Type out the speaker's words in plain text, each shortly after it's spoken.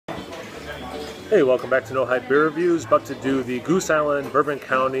Hey, welcome back to No Hype Beer Reviews. About to do the Goose Island Bourbon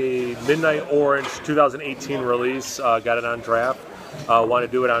County Midnight Orange 2018 release. Got it on draft. Want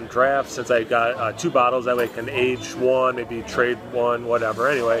to do it on draft since I got 2 bottles. That way I can age one, maybe trade one, whatever.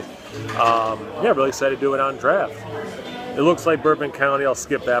 Anyway, yeah, really excited to do it on draft. It looks like Bourbon County. I'll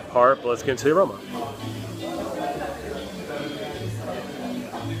skip that part, but let's get into the aroma.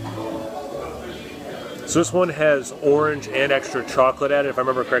 So this one has orange and extra chocolate added, if I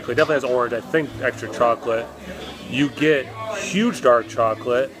remember correctly. It definitely has orange, I think extra chocolate. You get huge dark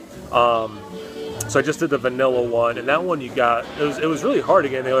chocolate. So I just did the vanilla one, and that one you got, it was really hard to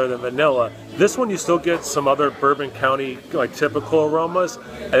get any other than vanilla. This one you still get some other Bourbon County like typical aromas,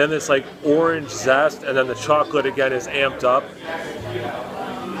 and then this like orange zest, and then the chocolate again is amped up.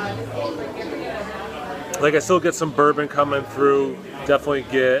 Like I still get some bourbon coming through. Definitely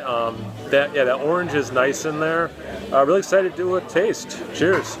get that orange is nice in there. Really excited to do a taste.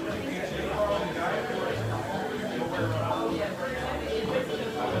 Cheers.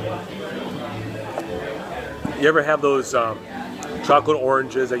 You ever have those chocolate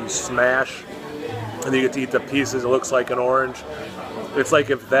oranges that you smash and you get to eat the pieces? It looks like an orange. It's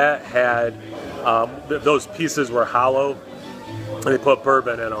like if that had those pieces were hollow and they put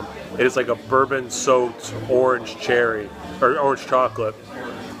bourbon in them. It is like a bourbon-soaked orange cherry or orange chocolate.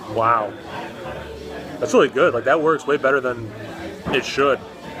 Wow, that's really good. Like that works way better than it should.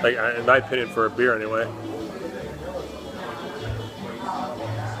 Like in my opinion, for a beer anyway.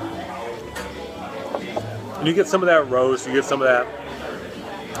 And you get some of that roast. You get some of that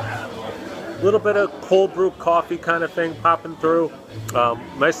little bit of cold brew coffee kind of thing popping through.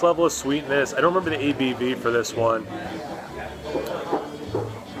 Nice level of sweetness. I don't remember the ABV for this one.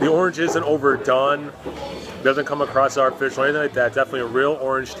 The orange isn't overdone, doesn't come across artificial or anything like that. Definitely a real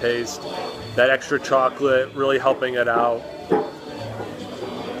orange taste. That extra chocolate really helping it out.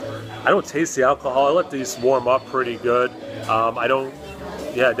 I don't taste the alcohol. I let these warm up pretty good.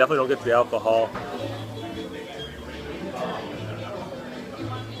 Definitely don't get the alcohol.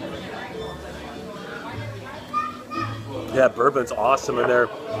 Yeah, bourbon's awesome in there.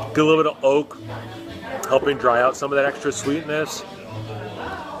 Get a little bit of oak, helping dry out some of that extra sweetness.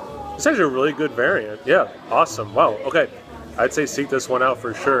 It's actually a really good variant. Yeah, awesome. Wow, okay. I'd say seek this one out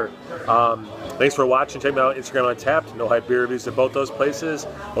for sure. Thanks for watching. Check me out on Instagram on Tapped. No Hype Beer Reviews at both those places.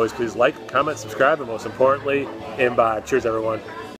 Always please like, comment, subscribe, and most importantly, imbibe. Cheers, everyone.